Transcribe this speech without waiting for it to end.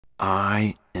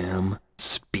I am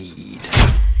speed.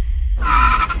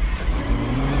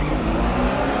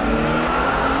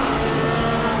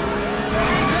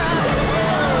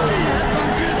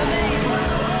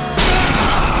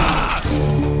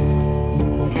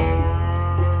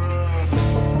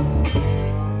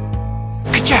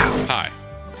 Hi,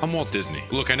 I'm Walt Disney.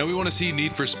 Look, I know we want to see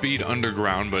Need for Speed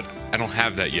Underground, but I don't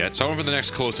have that yet, so I went for the next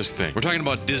closest thing. We're talking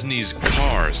about Disney's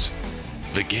Cars.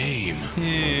 The game.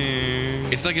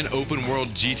 It's like an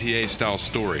open-world GTA-style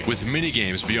story, with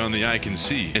mini-games beyond the eye can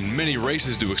see, and many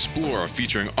races to explore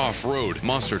featuring off-road,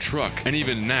 monster truck, and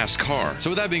even NASCAR.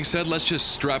 So with that being said, let's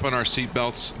just strap on our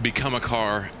seatbelts, become a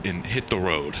car, and hit the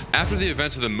road. After the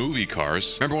events of the movie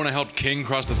Cars, remember when I helped King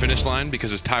cross the finish line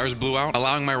because his tires blew out,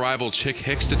 allowing my rival Chick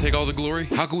Hicks to take all the glory?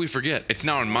 How could we forget? It's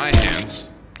now in my hands,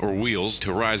 or wheels,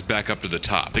 to rise back up to the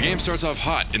top. The game starts off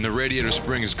hot in the Radiator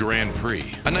Springs Grand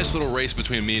Prix. A nice little race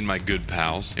between me and my good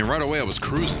pals, and right away I was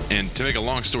cruising. And to make a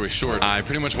long story short, I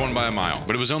pretty much won by a mile,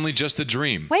 but it was only just a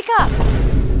dream. Wake up!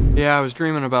 Yeah, I was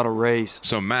dreaming about a race.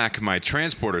 So Mac, my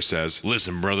transporter, says,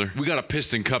 listen brother, we got a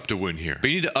Piston Cup to win here,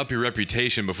 but you need to up your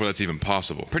reputation before that's even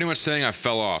possible. Pretty much saying I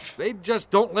fell off. They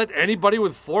just don't let anybody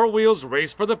with 4 wheels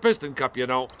race for the Piston Cup, you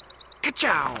know.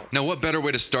 Ka-chow! Now what better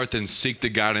way to start than seek the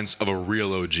guidance of a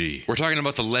real OG? We're talking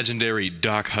about the legendary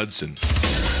Doc Hudson.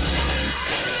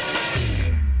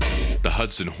 The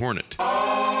Hudson Hornet.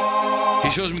 He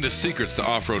shows me the secrets to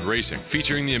off-road racing,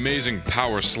 featuring the amazing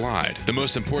power slide, the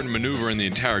most important maneuver in the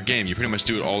entire game. You pretty much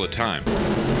do it all the time.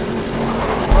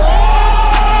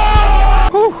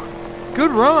 Whew!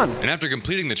 Good run! And after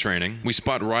completing the training, we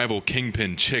spot rival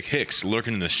Kingpin Chick Hicks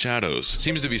lurking in the shadows.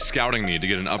 Seems to be scouting me to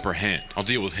get an upper hand. I'll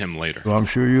deal with him later. So I'm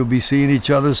sure you'll be seeing each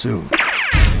other soon.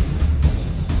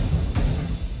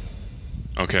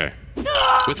 Okay.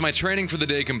 With my training for the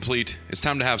day complete, it's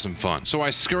time to have some fun. So I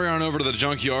scurry on over to the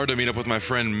junkyard to meet up with my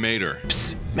friend Mater.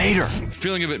 Psst, Mater.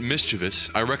 Feeling a bit mischievous,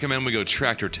 I recommend we go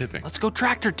tractor tipping. Let's go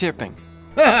tractor tipping.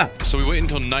 So we wait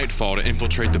until nightfall to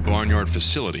infiltrate the barnyard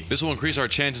facility. This will increase our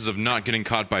chances of not getting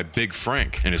caught by Big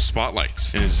Frank and his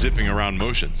spotlights and his zipping around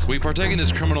motions. We partake in this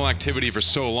criminal activity for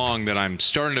so long that I'm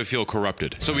starting to feel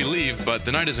corrupted. So we leave, but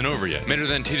the night isn't over yet. Mater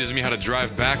then teaches me how to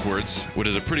drive backwards, which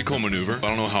is a pretty cool maneuver. I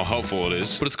don't know how helpful it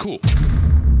is, but it's cool.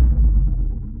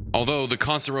 Although the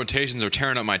constant rotations are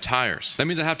tearing up my tires. That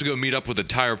means I have to go meet up with the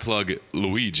tire plug,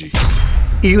 Luigi.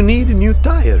 You need new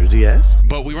tires, yes?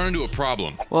 But we run into a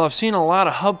problem. Well, I've seen a lot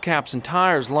of hubcaps and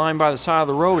tires lying by the side of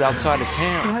the road outside of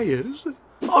town. Tires?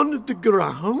 On the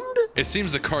ground? It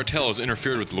seems the cartel has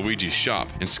interfered with Luigi's shop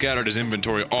and scattered his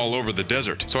inventory all over the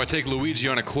desert. So I take Luigi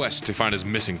on a quest to find his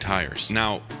missing tires.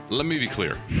 Now, let me be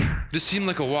clear. This seemed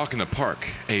like a walk in the park,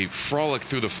 a frolic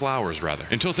through the flowers, rather,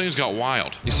 until things got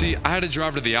wild. You see, I had to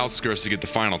drive to the outskirts to get the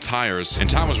final tires, and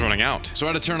time was running out. So I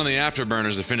had to turn on the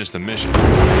afterburners to finish the mission.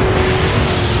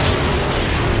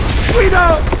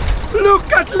 Guido!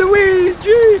 Look at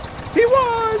Luigi! He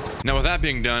won! Now with that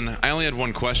being done, I only had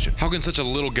one question. How can such a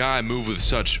little guy move with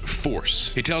such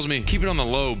force? He tells me, keep it on the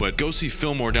low, but go see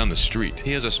Fillmore down the street.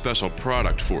 He has a special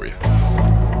product for you.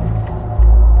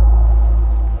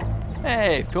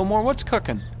 Hey, Fillmore, what's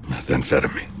cooking?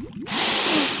 Methamphetamine.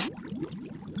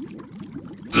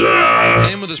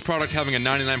 And with this product having a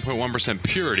 99.1%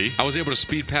 purity, I was able to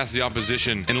speed past the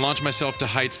opposition and launch myself to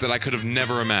heights that I could have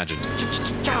never imagined.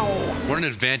 What an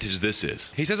advantage this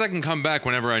is. He says I can come back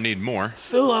whenever I need more.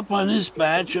 Fill up on this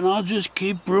batch and I'll just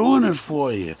keep brewing it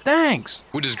for you. Thanks.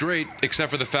 Which is great,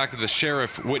 except for the fact that the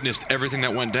sheriff witnessed everything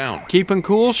that went down. Keeping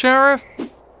cool, Sheriff?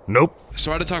 Nope.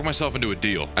 So I had to talk myself into a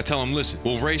deal. I tell him, listen,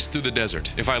 we'll race through the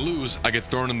desert. If I lose, I get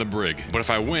thrown in the brig. But if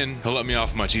I win, he'll let me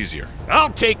off much easier.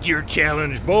 I'll take your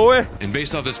challenge, boy. And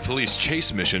based off this police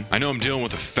chase mission, I know I'm dealing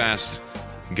with a fast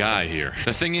guy here.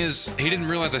 The thing is, he didn't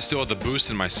realize I still had the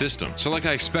boost in my system. So like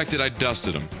I expected, I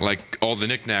dusted him. Like all the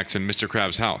knickknacks in Mr.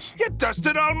 Krabs' house. You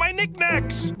dusted all my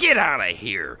knickknacks. Get out of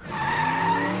here.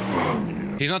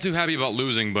 He's not too happy about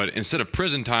losing, but instead of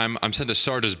prison time, I'm sent to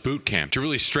Sarda's boot camp to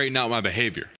really straighten out my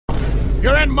behavior.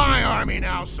 You're in my army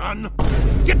now, son.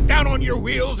 Get down on your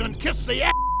wheels and kiss the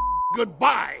ass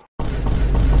goodbye.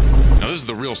 Now this is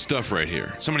the real stuff right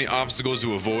here. So many obstacles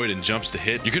to avoid and jumps to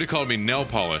hit. You could have called me nail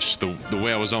polish, the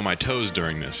way I was on my toes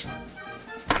during this.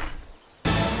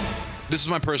 This is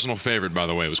my personal favorite, by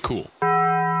the way. It was cool.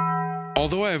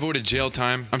 Although I avoided jail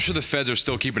time, I'm sure the feds are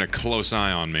still keeping a close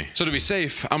eye on me. So to be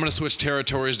safe, I'm gonna switch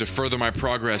territories to further my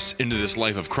progress into this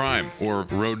life of crime, or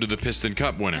road to the Piston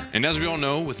Cup winner. And as we all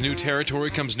know, with new territory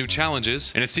comes new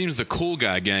challenges, and it seems the cool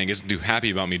guy gang isn't too happy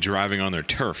about me driving on their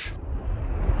turf.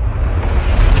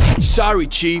 Sorry,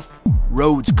 Chief.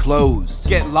 Road's closed.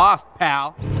 Get lost,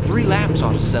 pal. 3 laps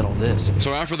ought to settle this.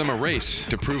 So I offer them a race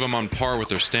to prove I'm on par with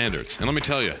their standards. And let me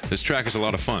tell you, this track is a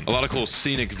lot of fun. A lot of cool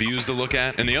scenic views to look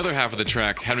at. And the other half of the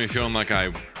track had me feeling like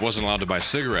I wasn't allowed to buy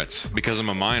cigarettes because I'm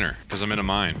a minor, because I'm in a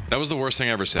mine. That was the worst thing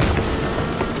I ever said.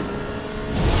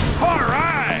 All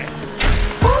right!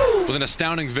 With an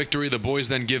astounding victory, the boys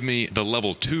then give me the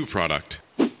level 2 product.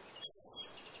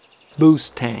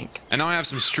 Boost tank. And now I have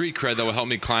some street cred that will help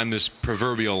me climb this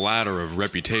proverbial ladder of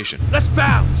reputation. Let's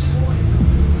bounce!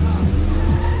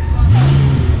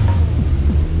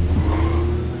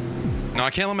 Now I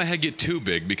can't let my head get too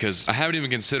big because I haven't even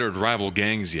considered rival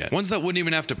gangs yet. Ones that wouldn't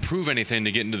even have to prove anything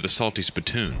to get into the salty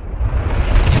spittoon.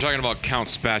 I'm talking about Count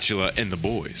Spatula and the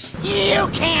boys. You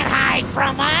can't hide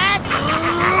from us!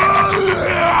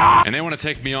 And they want to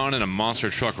take me on in a monster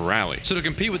truck rally. So to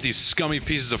compete with these scummy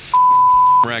pieces of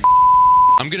rag,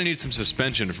 I'm gonna need some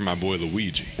suspension for my boy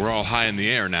Luigi. We're all high in the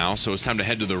air now, so it's time to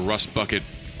head to the Rust Bucket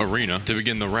Arena to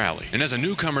begin the rally. And as a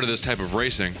newcomer to this type of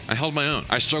racing, I held my own.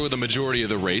 I struggled the majority of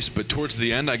the race, but towards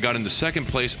the end I got into second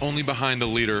place only behind the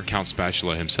leader, Count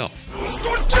Spatula himself.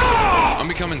 I'm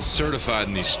becoming certified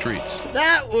in these streets.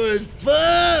 That was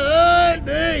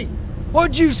funny!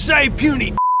 What'd you say,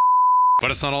 puny? But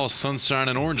it's not all sunshine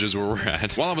and oranges where we're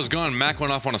at. While I was gone, Mac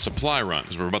went off on a supply run,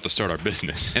 because we're about to start our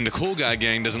business. And the Cool Guy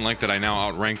gang doesn't like that I now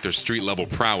outrank their street-level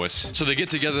prowess, so they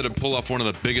get together to pull off one of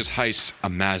the biggest heists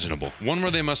imaginable. One where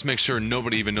they must make sure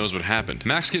nobody even knows what happened.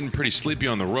 Mac's getting pretty sleepy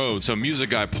on the road, so a music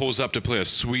guy pulls up to play a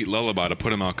sweet lullaby to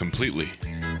put him out completely.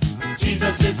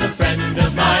 Jesus is a friend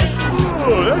of mine.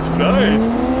 Oh, that's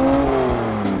nice.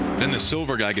 Then the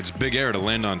silver guy gets big air to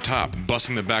land on top,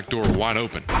 busting the back door wide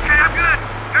open. Okay, I'm good.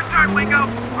 Your turn, Wingo.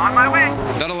 On my way.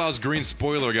 That allows Green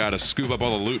Spoiler Guy to scoop up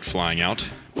all the loot flying out,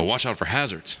 but watch out for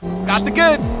hazards. Got the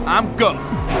goods. I'm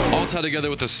Ghost. All tied together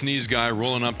with the Sneeze Guy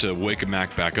rolling up to wake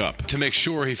Mac back up, to make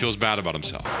sure he feels bad about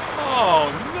himself. Oh,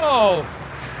 no.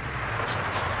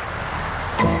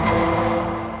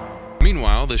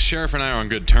 Meanwhile, the sheriff and I are on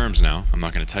good terms now. I'm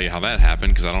not going to tell you how that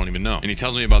happened because I don't even know. And he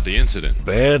tells me about the incident.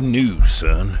 Bad news,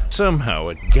 son. Somehow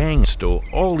a gang stole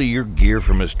all of your gear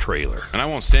from his trailer. And I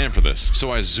won't stand for this,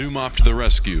 so I zoom off to the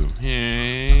rescue.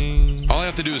 All I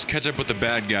have to do is catch up with the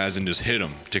bad guys and just hit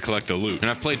them to collect the loot. And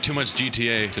I've played too much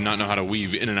GTA to not know how to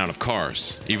weave in and out of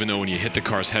cars. Even though when you hit the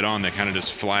cars head on, they kind of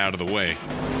just fly out of the way.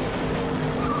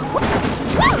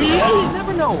 You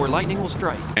never know where lightning will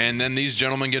strike. And then these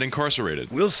gentlemen get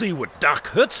incarcerated. We'll see what Doc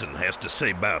Hudson has to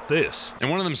say about this. And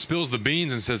one of them spills the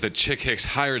beans and says that Chick Hicks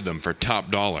hired them for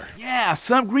top dollar. Yeah,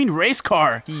 some green race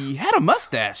car. He had a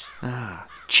mustache.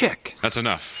 Chick. That's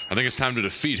enough. I think it's time to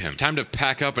defeat him. Time to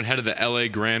pack up and head to the LA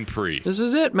Grand Prix. This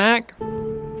is it, Mac.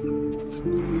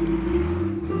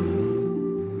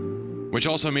 Which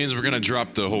also means we're gonna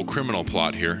drop the whole criminal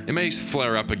plot here. It may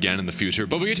flare up again in the future,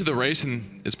 but we get to the race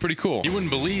and it's pretty cool. You wouldn't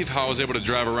believe how I was able to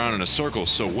drive around in a circle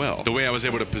so well. The way I was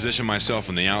able to position myself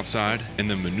on the outside and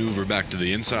then maneuver back to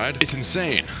the inside. It's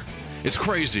insane. It's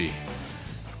crazy.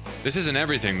 This isn't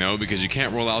everything though, because you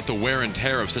can't roll out the wear and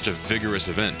tear of such a vigorous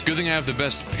event. Good thing I have the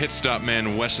best pit stop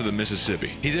man west of the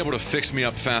Mississippi. He's able to fix me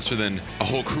up faster than a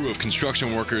whole crew of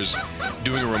construction workers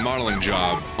doing a remodeling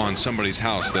job on somebody's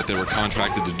house that they were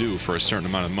contracted to do for a certain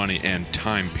amount of money and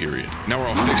time period. Now we're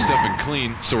all fixed up and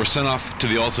clean, so we're sent off to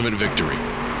the ultimate victory.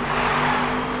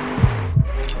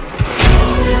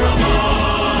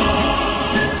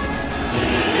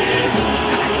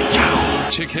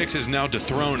 Chick Hicks is now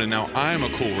dethroned, and now I'm a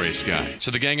cool race guy.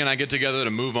 So the gang and I get together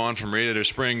to move on from Radiator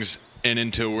Springs and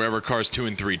into wherever Cars 2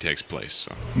 and 3 takes place.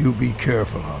 So. You be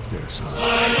careful out there,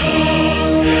 son.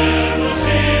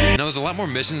 Now there's a lot more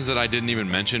missions that I didn't even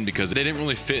mention because they didn't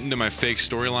really fit into my fake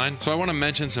storyline. So I want to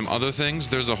mention some other things.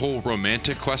 There's a whole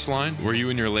romantic quest line where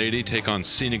you and your lady take on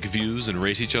scenic views and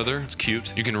race each other. It's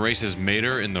cute. You can race as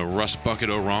Mater in the Rust Bucket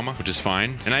Orama, which is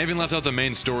fine. And I even left out the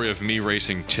main story of me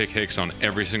racing Chick Hicks on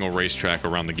every single racetrack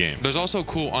around the game. There's also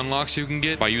cool unlocks you can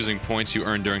get by using points you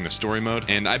earn during the story mode.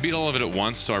 And I beat all of it at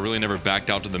once, so I really never backed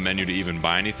out to the menu to even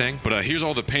buy anything. But here's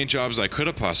all the paint jobs I could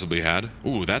have possibly had.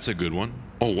 Ooh, that's a good one.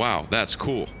 Oh wow, that's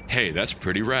cool. Hey, that's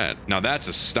pretty rad. Now that's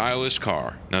a stylish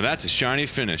car. Now that's a shiny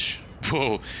finish.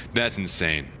 Whoa, that's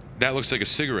insane. That looks like a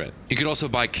cigarette. You could also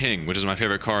buy King, which is my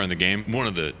favorite car in the game. One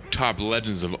of the top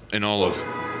legends in all of...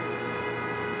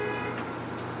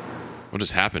 What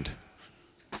just happened?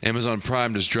 Amazon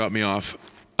Prime just dropped me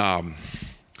off, a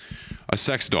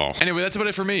sex doll. Anyway, that's about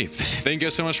it for me. Thank you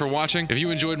guys so much for watching. If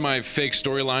you enjoyed my fake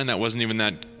storyline that wasn't even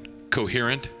that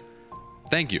coherent,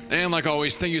 thank you. And like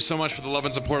always, thank you so much for the love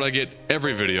and support I get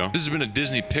every video. This has been a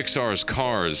Disney Pixar's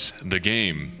Cars, the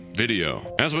game, video.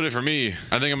 And that's about it for me.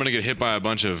 I think I'm gonna get hit by a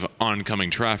bunch of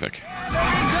oncoming traffic.